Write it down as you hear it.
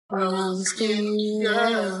Brown skin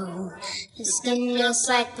girl, your skin just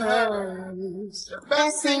like pearls. The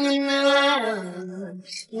best thing in the world.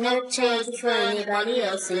 No change for anybody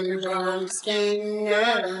else in the brown skin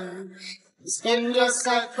girl. Your skin just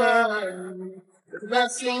like pearls. The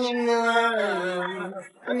best thing in the world.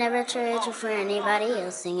 I'll never trade you for anybody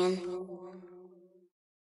else singing.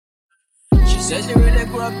 She says she really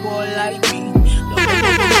grew up poor like me.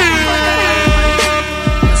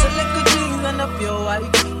 Just a little jeans and a pure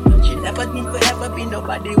white. She never think forever be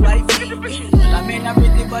nobody wifey. I mean I'm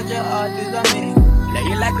pretty but your heart is a me. Play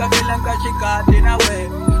you like a villain cause she caught in a way.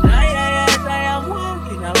 Yes, I am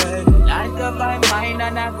walking away. Night of my mind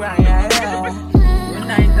and I grind,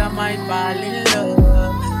 Tonight I might fall in love.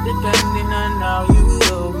 Depending on how you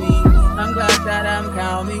love me. I'm glad that I'm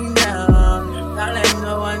calming down. Can't let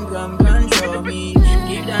no one come control me.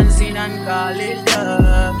 Keep dancing and call it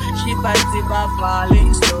love. She fights it by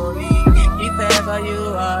falling slowly. If ever you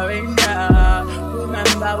are in doubt,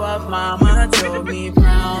 remember what mama told me.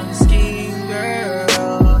 Brown skin girl,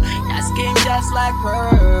 that skin just like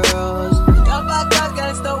pearls. Your back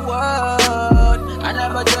against the world. I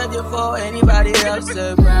never judge you for anybody else.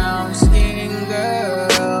 A brown skin girl,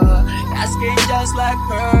 that skin just like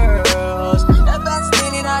pearls. The best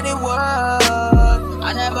thing in all the world.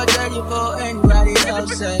 I never judge you for anybody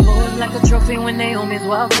else. Hold like a trophy when Naomi's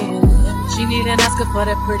walking. She need an Oscar for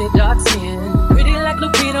that pretty dark skin. Pretty like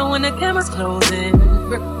Lupita when the camera's closing.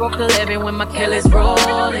 Rick broke the levy when my Kelly's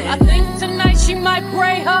rolling. I think tonight she might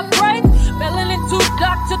break her break. Melanin too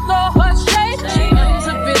dark to throw her shade. She owns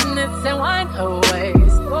her business and wind her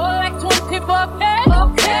ways. Go like 24K.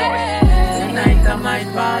 Okay. Tonight I might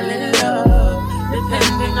fall in love.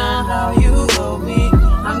 Depending on how you hold me.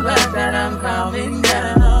 I'm glad that I'm calming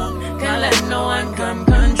down. Can't let no one come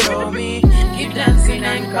control me. Keep dancing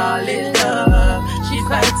and call it love. She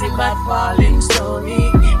fights it by falling slowly.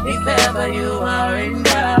 If ever you are in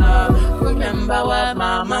doubt, remember what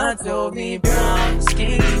mama told me. Brown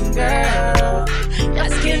skin girl, your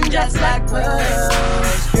skin just like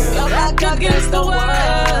pearls. Your back against the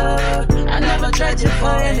world. I never tried you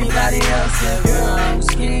for anybody else. A brown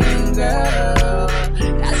skin girl,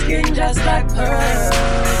 your skin just like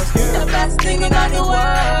pearls. The best thing in all the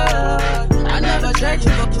world. I never tried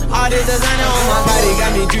you for. All this designer on my body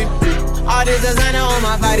got me drip, drip. All this designer on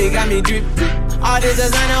my body got me drip, drip. All this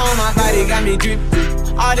designer on my body got me drip,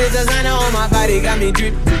 drip. All this designer on my body got me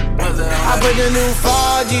drip, drip. I put the new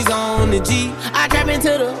 4Gs on the G. I trap into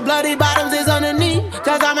the bloody bottoms is underneath.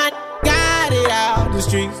 Cause I'm a got it out the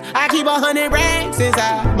streets. I keep 100 racks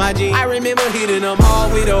inside my jeans. I remember hitting them all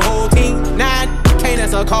with the whole team. Now can't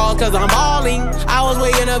answer calls cause I'm balling. I was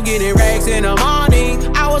waking up getting racks in the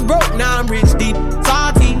morning. I was broke, now I'm rich, deep,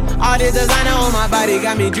 salty. All this designer on my body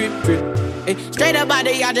got me drip, drip. Hey, straight up out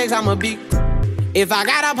the objects, I'm a big. If I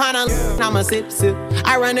got up on a I'ma sip, sip.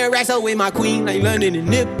 I run the racks up with my queen like London and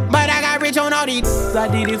Nip. But I got rich on all these I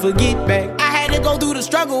didn't forget back. I had to go through the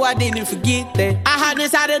struggle, I didn't forget that. I hopped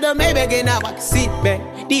inside of the Maybach and now I can sit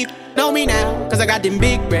back. Deep know me now, cause I got them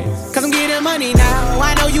big racks. Cause I'm getting money now,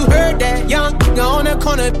 I know you heard that. Young nigga on the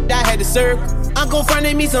corner, I had to circle. Uncle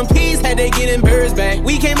fronted me some peas, had to get them birds back.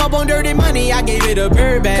 We came up on dirty money, I gave it a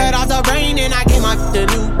bird back. Cut off the brain and I gave my the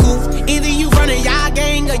new goof. Either you running y'all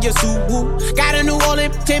gang or your suit. Got a new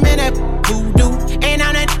Orleans, 10 minute voodoo. And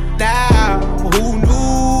I'm that now, who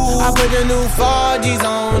knew? I put the new 4Gs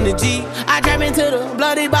on the G. I trap into the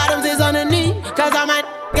bloody bottoms is underneath. Cause I'm a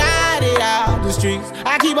got it out the streets.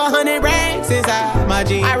 I keep 100 racks inside my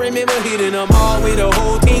jeans. I remember hitting them all with the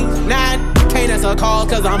whole team. Now can't answer calls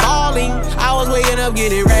cause I'm balling. I was waking up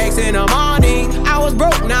getting racks in the morning. I was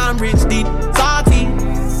broke, now I'm rich, deep, salty.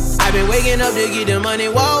 I've been waking up to get the money,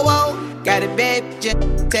 whoa, whoa. Got a bad just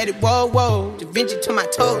said it, whoa, whoa. Da Vinci to my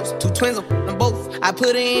toes, 2 twins on them both. I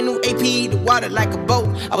put her in new AP, the water like a boat.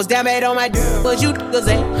 I was down bad on my but you was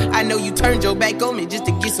at. I know you turned your back on me just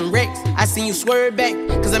to get some wrecks. I seen you swerve back,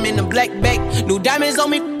 cause I'm in the black back. New diamonds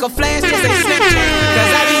on me, a flash, just ain't Snapchat.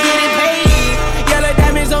 Cause I be getting paid. Yellow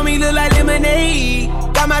diamonds on me look like lemonade.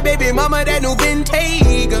 Got my baby mama that new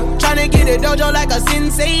Bentayga. Tryna get a dojo like a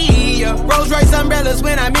sensei. Rolls Royce umbrellas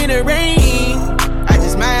when I'm in the rain. I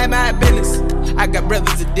just mind my business. I got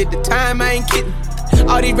brothers that did the time, I ain't kidding.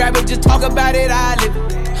 All these rappers just talk about it, I live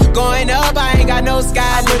it. Going up, I ain't got no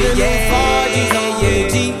sky limit. Yeah.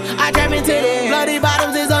 I trap into the bloody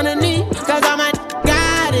bottoms is underneath. Cause I'm a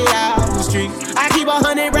got it out the streets. I keep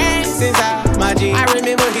 100 racks inside my jeans. I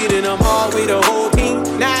remember hitting them all with the whole team.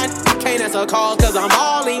 Now can't answer calls cause I'm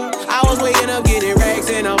balling. I was waking up getting racks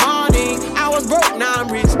in the morning. I was broke, now I'm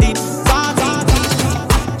rich, deep,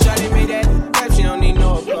 Shawty made that. She don't need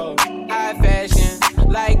no applause. High fashion,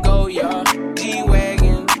 like Goya,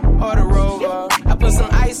 G-Wagon,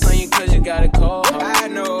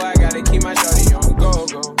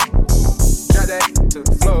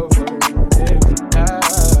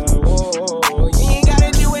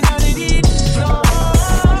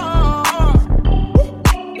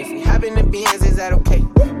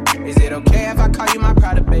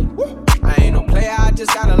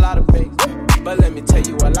 me tell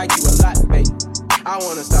you I like you a lot, babe. I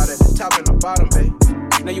wanna start at the top and the bottom, babe.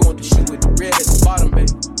 Now you want the shoe with the red at the bottom, babe.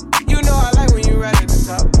 You know I like when you right at the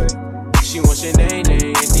top, babe. She wants your name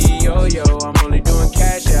and D-O-Yo. I'm only doing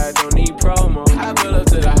cash, I don't need promo. I pull up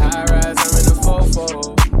to the high rise, I'm in the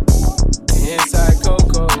fofo. Inside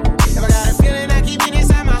Coco. If I got a feeling, I keep it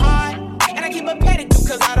inside my heart. And I keep a pedicure,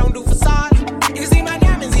 cause I don't do facades. You can see my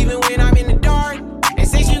diamonds even when I'm in the dark. And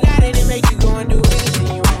since you got it, it make you go and do anything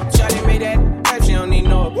you want. Shawty made that type, she don't need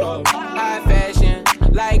no applause. High fashion,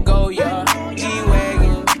 like Goya,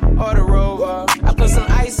 G-Wagon, or the Rover. I put some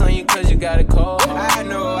ice on you cause you got a cold. I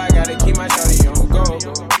know I gotta keep my shawty on go.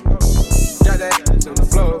 Drop that to the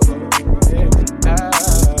floor.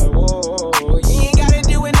 Whoa. You ain't gotta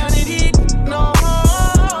do it none of this no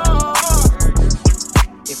more.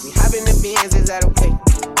 If we hop in the Benz, is that okay?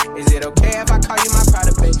 Is it okay if I call you my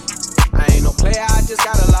pride, babe? I ain't no player, I just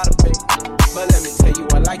got a lot of faith. But let me tell you,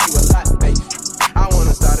 I like you a lot, babe. I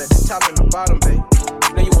wanna start at the top and the bottom, babe.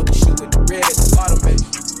 Now you want the shoe with the red at the bottom, babe.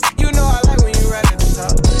 You know I like when you right at the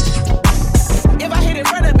top, babe. If I hit it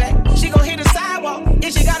front and back, she gon' hit the sidewalk.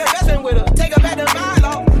 If she got a best friend with her, take her back to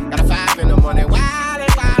Milo. Got a 5 in the morning, wild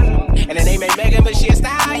and wild. And the name ain't Megan, but she a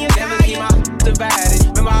stallion. Never keep my divided.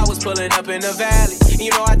 Remember I was pulling up in the valley. And you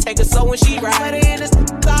know I take her so when she ride. Put her in the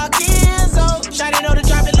dark Enzo. Shawty know to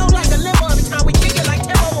drop it low like a limo. Every time we kick it like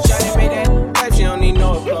Timbo. Shawty made that type, she don't need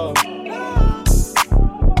no applause.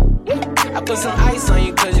 I put some ice on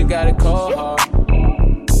you cause you got a cold heart.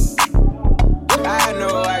 I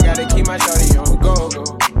know I gotta keep my shawty on go.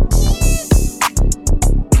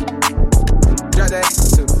 Drop that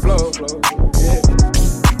to the floor. Yeah.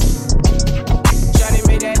 Shawty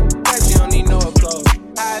made that type, she don't need no applause.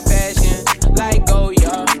 High fashion, like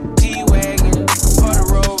Goya, G-Wagon, or the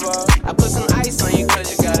Rover. I put some ice on you cause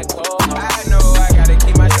you got a cold heart. I know I gotta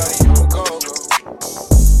keep my shawty on go.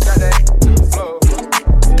 Drop that to the floor.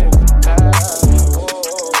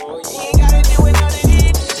 You ain't gotta do it none of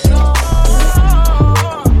this no more.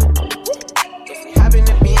 If we hop in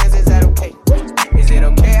the Benz, is that okay? Is it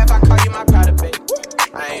okay if I call you my pride, babe?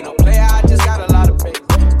 I ain't no player, I just got a lot of faith.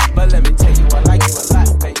 But let me tell you, I like you a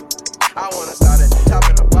lot, babe. I wanna start at the top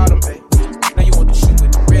and the bottom, babe. Now you want the shoe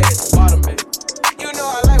with the red at the bottom, babe. You know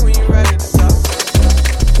I like when you right at the top,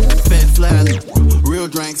 babe. Fat fly, real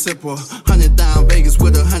drink sipper. 100 down Vegas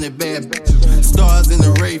with 100 bad bitches. Stars in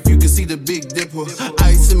the rave, you can see the big dipper.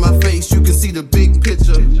 Ice in my face, you can see the big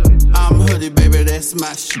picture. I'm hooded, baby, that's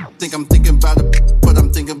my shit. Think I'm thinking about a but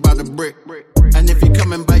I'm thinking about a brick. And if you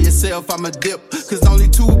coming by yourself, I'ma dip. Cause only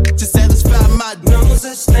 2 to satisfy my dick. No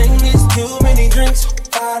such thing as too many drinks.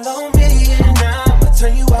 Follow me and I'ma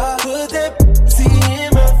turn you up. Put that see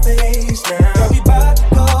in my face now. Girl, we bout to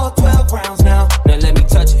go 12 rounds now. Now let me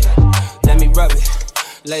touch it, let me rub it.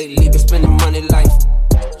 Lately been spending money like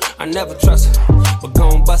I never trust her, but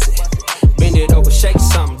gon' bust it. Bend it over, shake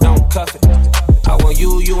something, don't cuff it. I want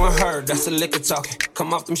you and her, that's the liquor talking.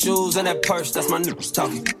 Come off them shoes and that purse, that's my nipples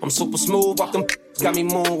talking. I'm super smooth, off them got me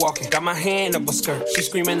moonwalking. Got my hand up her skirt, she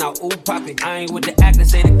screaming out, ooh, pop it. I ain't with the acting,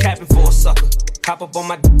 say the capping for a sucker. Hop up on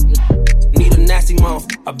my need a nasty mouth,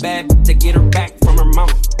 a bad to get her back from her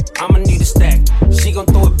mama. I'ma need a stack, she gon'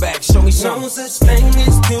 throw it back, show me something. No such thing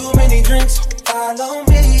as too many drinks. Follow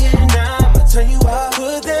me and I'ma turn you up.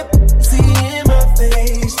 Put that see in my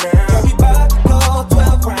face now. Girl, we bout to go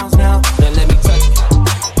 12 rounds now. Now let me touch it,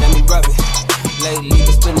 let me rub it. Lately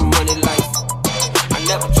been spending money like I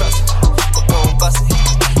never trust her, but gon' bust it.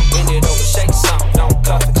 Bend it over, shake something, don't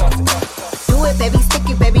cuff it. Do it, baby, stick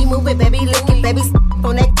it, baby, move it, baby, lick it, baby,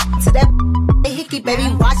 on that to that hickey, baby,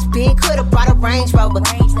 watch big, coulda brought a Range Rover.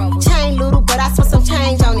 Chain little, but I spent some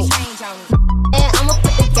change on it. And I'ma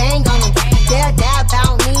put the gang on them. They'll die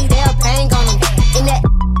about me, they'll bang on them. In that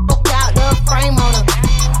out the frame on them.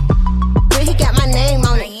 But he got my name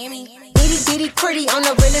on it. Itty bitty pretty on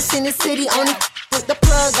the realest in the city. Only with the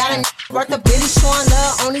plug, got a worth a Billy showing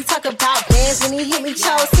love. Only talk about bands when he hit me,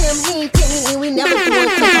 chose him. He ain't pick me, and we never do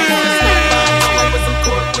it. With some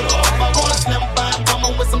pork with all. I wanna slim by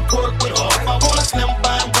woman with some pork with all. I wanna slim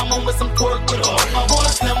by woman with some pork with all. I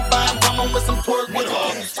wanna slim by woman with some pork with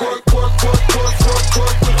all. Pork, pork, pork, pork, pork,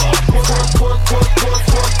 pork with all. Pork, pork, pork, pork,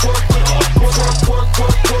 pork, pork with all. Pork, pork,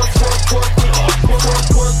 pork, pork, pork, pork with all. Pork,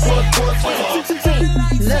 pork, pork, pork, pork with all.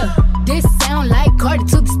 Look, this sound like Cardi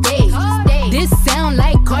to the stage. This sound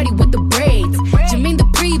like Cardi with the braids. Jermaine the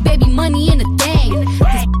pre, baby, money in the thing. This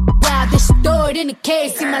wild, this stored in the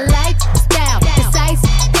case. See my lifestyle, this ice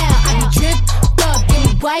down. I be dripped up, get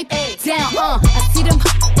me wipe down. I see them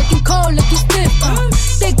looking cold, looking stiff.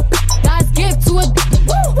 Big God's gift to a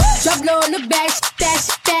drop low in the back,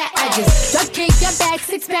 that. I just drop kick, your back,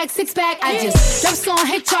 six pack. I just drop song,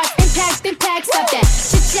 hit charts, impact. stop that.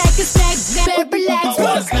 Shit, shake a snack, baby, relax. I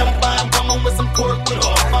want a slim fine woman with some pork with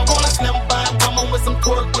her. I want a slim fine woman with some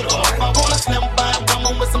pork with her. I want a slim fine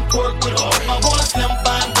woman with some pork with her. I want a slim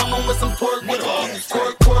fine woman with some pork with her.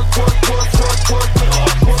 Pork, pork, pork, pork, pork, pork with her.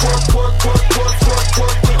 Pork, pork, pork, pork, pork,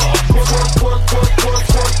 pork with her. Pork, pork, pork, pork,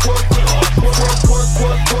 pork, pork with her. Pork, pork,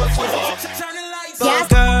 pork, pork with her. Yes.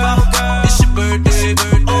 Girl, it's your birthday.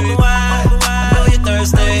 Open wide, I know you're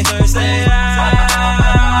thirsty. Say I,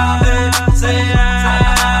 say I.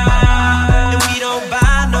 And we don't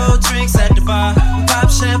buy no drinks at the bar. Pop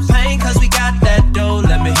champagne 'cause we got that dough.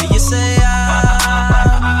 Let me hear you say I.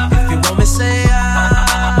 If you want me, say I.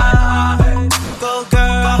 Go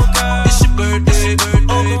girl, it's your birthday.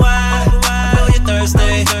 Open wide, I know you're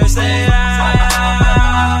thirsty. Say I,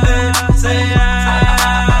 say I.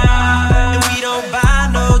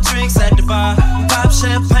 Pop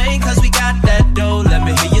champagne 'cause we got that dough. Let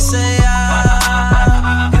me hear you say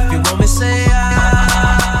ah. If you want me, say ah.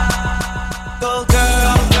 Go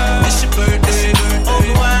girl, it's your birthday.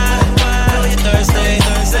 Open wide, I know you're thirsty.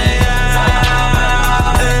 Say ah,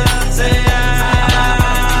 say ah.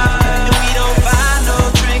 And we don't buy no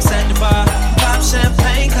drinks at the bar. Pop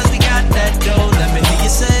champagne 'cause we got that dough. Let me hear you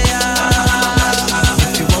say ah.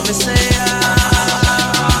 If you want me, say ah.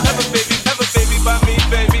 Have a baby by me,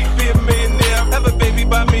 baby. Be a millionaire. Have a baby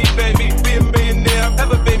by me, baby. Be a millionaire.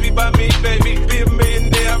 Have a baby by me, baby. Be a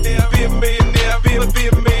millionaire. Be a millionaire. Be a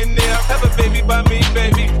millionaire. Have a baby by me,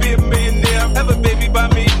 baby. Be a millionaire. Have a baby by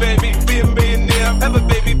me, baby. Be a millionaire. Have a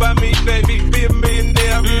baby by me, baby. Be a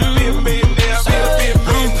millionaire. Be a millionaire. Be a millionaire.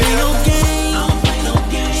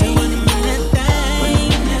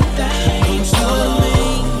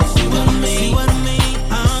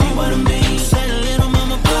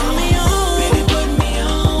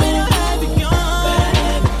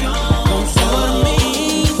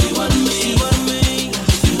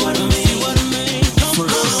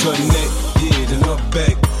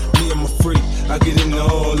 I get into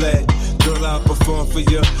all that. Girl, I'll perform for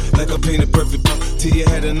you like I painted perfect. Till you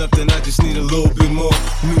had enough, then I just need a little bit more.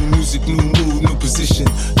 New music, new mood, new position.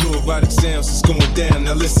 New erotic sounds, it's going down.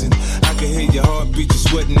 Now listen, I can hear your heartbeat, you're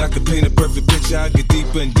sweating. I can paint a perfect picture, I get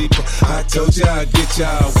deeper and deeper. I told you I'd get you,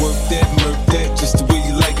 I'll work that, murk that, just the way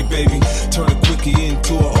you like it, baby. Turn a quickie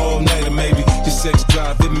into an all-nighter, maybe. Your sex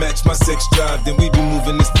drive, it match my sex drive. Then we be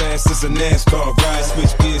moving as fast as a NASCAR ride.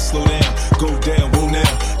 Switch gears, slow down, go down, whoa now.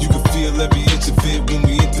 You can feel every inch of it when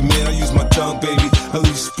we intimate. I use my tongue, baby. I leave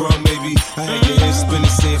you sprung, maybe. I had your head spinning,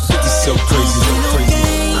 saying 50, so crazy, so crazy.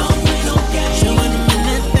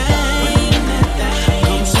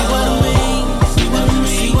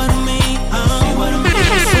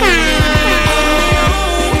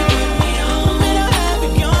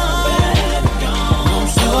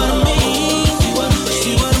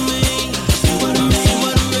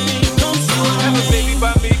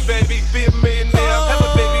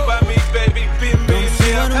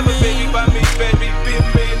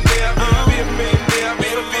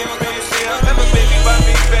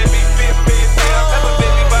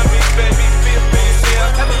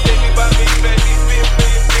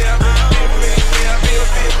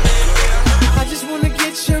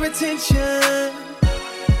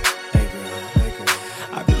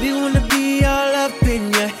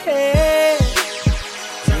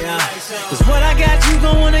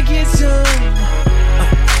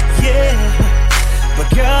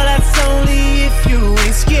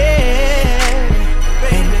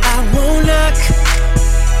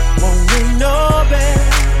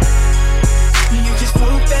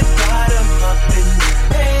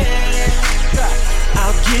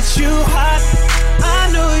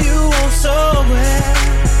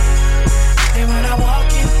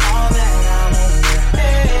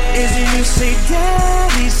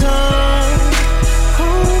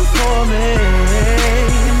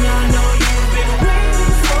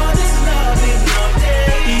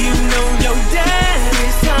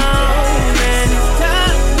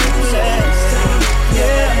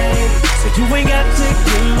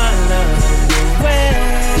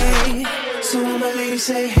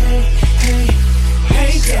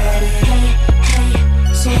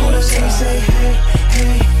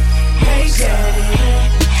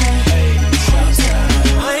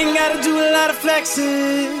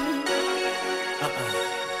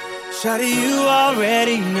 Shawty, you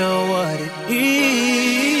already know what it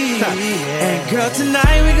is. And girl,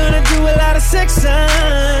 tonight we're gonna do a lot of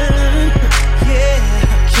sexing. Yeah,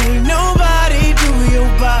 can't nobody do your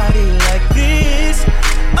body like this.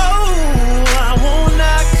 Oh, I won't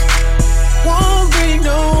knock, won't ring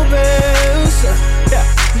no bells. Yeah,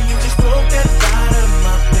 you just broke that bottom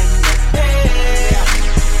up in the air.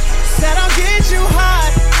 Said I'll get you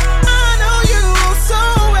hot, I know you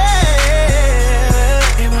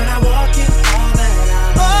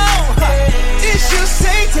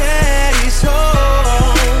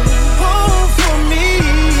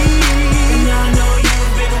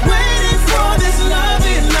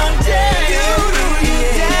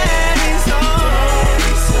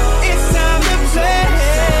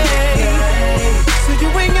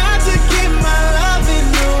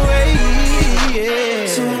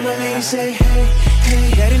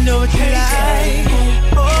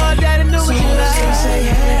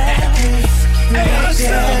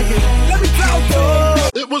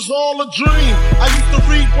was all a dream. I used to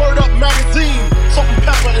read Word Up magazine, Salt and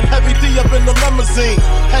Pepper and Heavy D up in the limousine,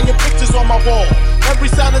 hanging pictures on my wall. Every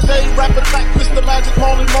Saturday, rapping back Mr. Magic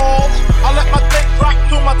Marley Marl. I let my tape rock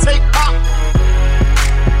through my tape pop.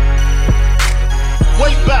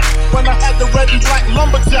 Way back when I had the red and black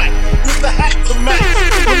lumberjack with the hat to match.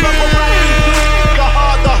 Remember rapping, dude? The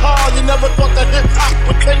hard, you never thought that hip-hop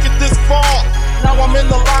would take it this far. Now I'm in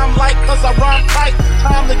the limelight cause I rhyme tight.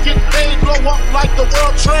 Time to get paid, blow up like the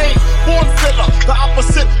world trade. Born filler, the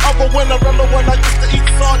opposite of a winner. Remember when I used to eat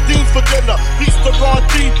sardines for dinner? Beast to Ron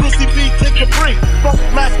D, Brucey B, Kid Capri, Funk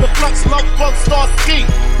Master Flex, Love Bug, Star Ski.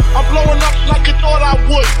 I'm blowing up like you thought I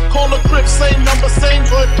would. Call a crib, same number, same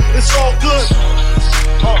hood. It's all good.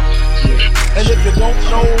 And if you don't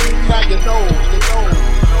know, now you know.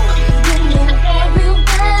 You know very well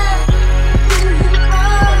who you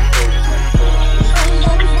are.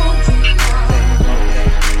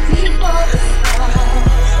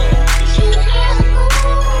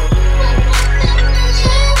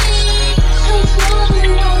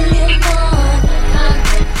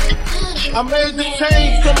 I made the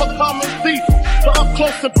change from a common thief to up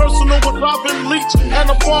close and personal with Robin Leach. And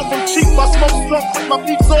I'm far from cheap, I smoke skunk with my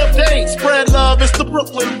beats all day. Spread love, it's the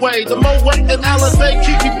Brooklyn way. The Moet and Alizé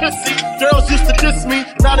keep me pissy. Girls used to diss me,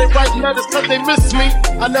 now they write letters cause they miss me.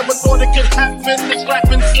 I never thought it could happen, this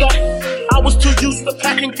rapping stuff. I was too used to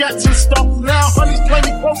packing gats and stuff. Now honeys play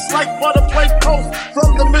me close like butter play toast.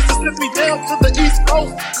 From the Mississippi down to the East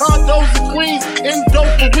Coast. Condos in Queens, in dope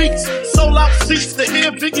for weeks. Sold out seats to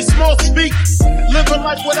hear Biggie Small speak. Living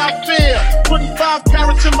life without fear. Putting 5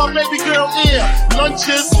 carats in my baby girl ear.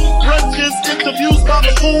 Lunches, brunches, interviews by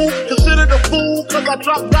the fool. Considered a fool cause I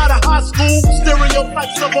dropped out of high school.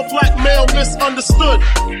 Stereotypes of a black male misunderstood.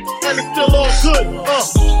 And it's still all good,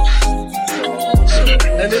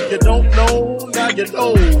 And if you don't know, now you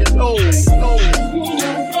know, you know, you know.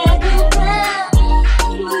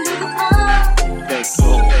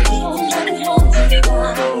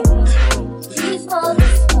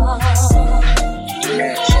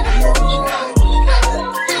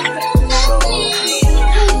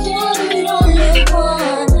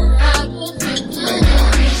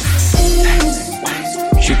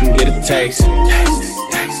 She can get a taste.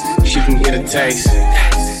 She can get a taste.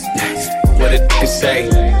 What it can say?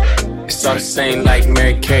 It's all the same like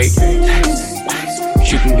Mary Kate.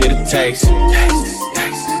 She can get a taste.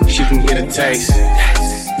 She can get a taste.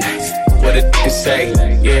 What it can say?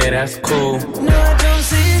 Yeah, that's cool. No, I don't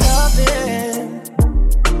see nothing.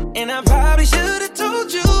 And I probably should have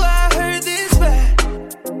told you I heard this back.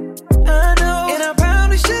 I know. And I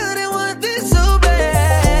probably shouldn't want this so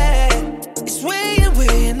bad. It's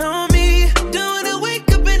weighing on me. Don't wanna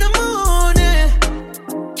wake up in the morning.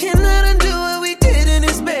 Cannot undo what we did in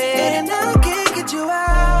this bed. And I can't get you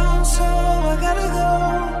out, so I gotta go.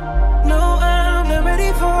 No, I'm not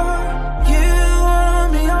ready for you.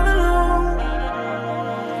 Want me all alone.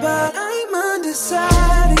 But I'm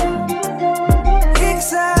undecided,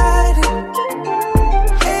 excited,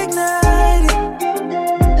 ignited.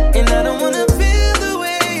 And I don't wanna feel the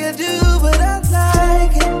way I do, but I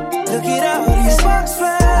like it. Look at all these sparks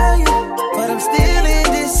flying, but I'm still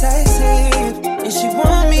indecisive. And she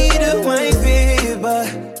want me to wife it, but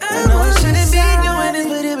I know I shouldn't be doing this,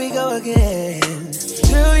 but here we go again.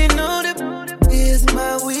 Girl, you know that is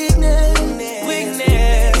my weakness.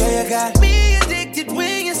 Yeah, you got me addicted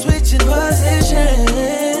when you're switching position.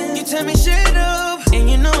 You tell me shut up, and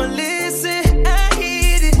you know I listen. I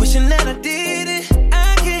hit it, wishing that I did it.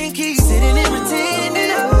 I can't keep sitting and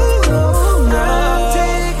pretending. Oh, no.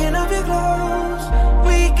 Taking off your clothes,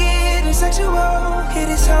 we getting sexual. It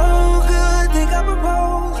is so good, think I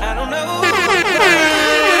propose. I don't know.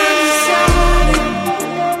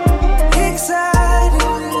 Excited,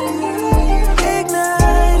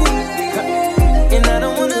 ignited. And I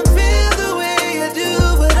don't wanna feel the way I do,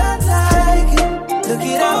 but I like it. Look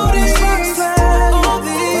at all these sparks flying,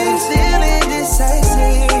 but I'm still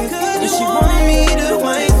indecisive. And she want me to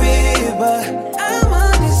wife it, but I'm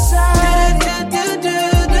undecided.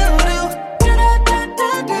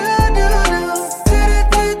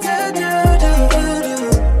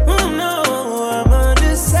 Oh no, I'm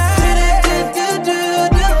undecided.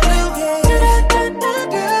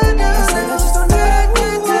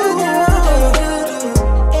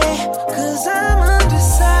 Cause I'm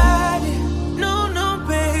undecided. No,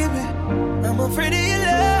 baby. I'm afraid of your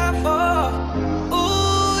love.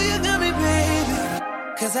 Oh, you got me, baby.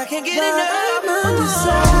 Cause I can't get enough. I'm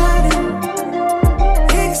undecided,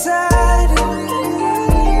 excited,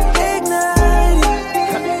 ignited.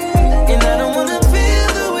 And I don't wanna feel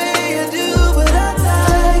the way I do, but I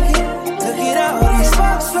like it. Look at all these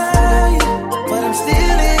sparks flying, but I'm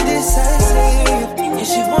still in.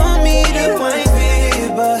 she wants